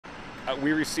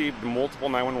We received multiple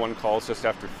 911 calls just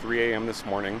after 3 a.m. this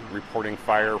morning reporting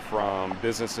fire from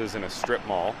businesses in a strip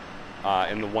mall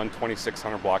in the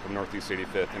 12600 block of Northeast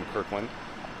 85th in Kirkland.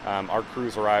 Our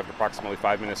crews arrived approximately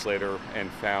 5 minutes later and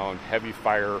found heavy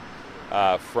fire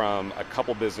from a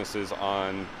couple businesses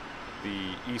on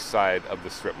the east side of the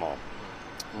strip mall.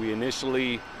 We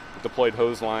initially deployed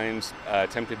hose lines,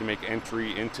 attempted to make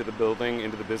entry into the building,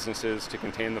 into the businesses to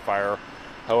contain the fire.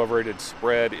 However, it had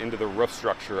spread into the roof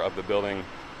structure of the building,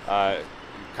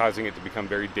 causing it to become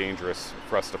very dangerous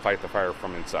for us to fight the fire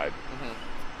from inside.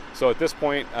 So at this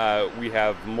point, we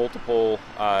have multiple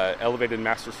elevated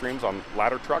master streams on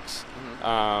ladder trucks.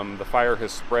 The fire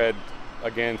has spread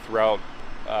again throughout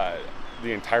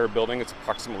the entire building. It's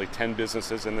approximately 10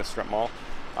 businesses in this strip mall,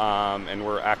 and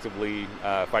we're actively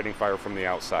fighting fire from the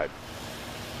outside.